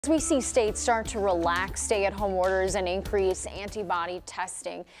As we see states start to relax stay-at-home orders and increase antibody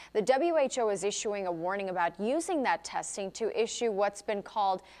testing, the WHO is issuing a warning about using that testing to issue what's been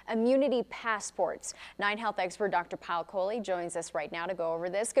called immunity passports. 9 Health expert Dr. Payal Kohli joins us right now to go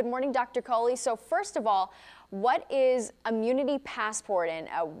over this. Good morning, Dr. Kohli. So first of all, what is immunity passport and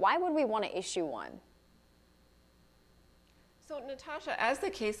why would we want to issue one? So, Natasha, as the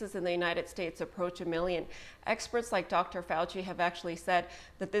cases in the United States approach 1 million, experts like Dr. Fauci have actually said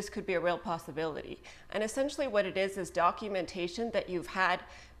that this could be a real possibility. And essentially what it is documentation that you've had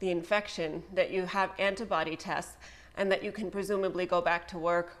the infection, that you have antibody tests, and that you can presumably go back to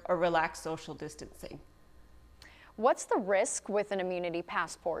work or relax social distancing. What's the risk with an immunity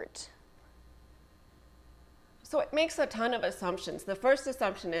passport? So it makes a ton of assumptions. The first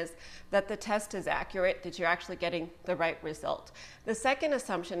assumption is that the test is accurate, that you're actually getting the right result. The second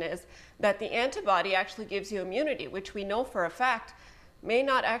assumption is that the antibody actually gives you immunity, which we know for a fact may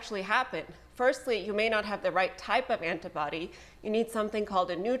not actually happen. Firstly, you may not have the right type of antibody. You need something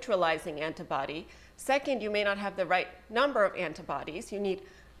called a neutralizing antibody. Second, you may not have the right number of antibodies. You need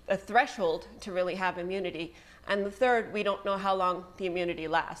a threshold to really have immunity. And the third, we don't know how long the immunity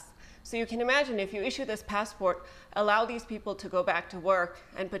lasts. So you can imagine if you issue this passport, allow these people to go back to work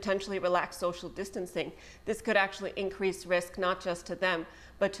and potentially relax social distancing, this could actually increase risk not just to them,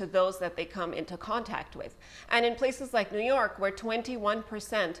 but to those that they come into contact with. And in places like New York, where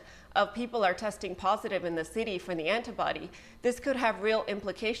 21% of people are testing positive in the city for the antibody, this could have real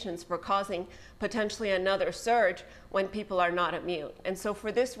implications for causing potentially another surge when people are not immune. And so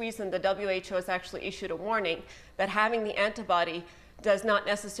for this reason, the WHO has actually issued a warning that having the antibody does not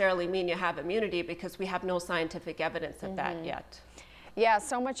necessarily mean you have immunity, because we have no scientific evidence of that yet. Yeah,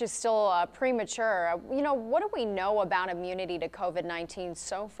 so much is still premature. What do we know about immunity to COVID-19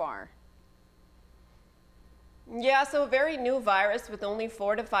 so far? Yeah, so a very new virus with only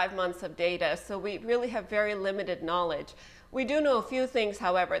 4 to 5 months of data, so we really have very limited knowledge. We do know a few things,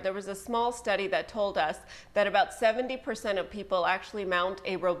 however. There was a small study that told us that about 70% of people actually mount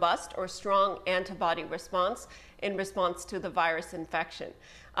a robust or strong antibody response in response to the virus infection.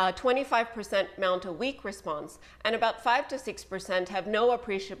 25% mount a weak response, and about 5 to 6% have no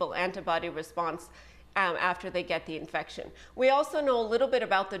appreciable antibody response after they get the infection. We also know a little bit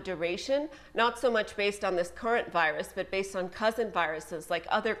about the duration, not so much based on this current virus, but based on cousin viruses like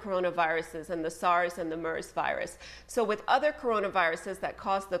other coronaviruses and the SARS and the MERS virus. So with other coronaviruses that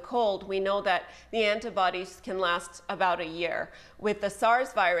cause the cold, we know that the antibodies can last about a year. With the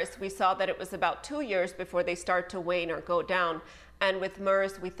SARS virus, we saw that it was about 2 years before they start to wane or go down. And with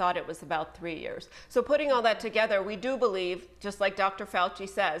MERS, we thought it was about 3 years. So putting all that together, we do believe, just like Dr. Fauci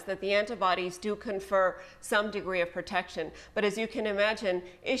says, that the antibodies do confer some degree of protection. But as you can imagine,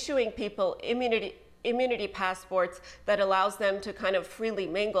 issuing people immunity passports that allows them to kind of freely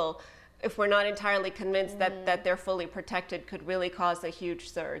mingle, if we're not entirely convinced that they're fully protected, could really cause a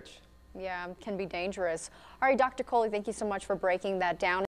huge surge. Yeah, can be dangerous. All right, Dr. Kohli, thank you so much for breaking that down.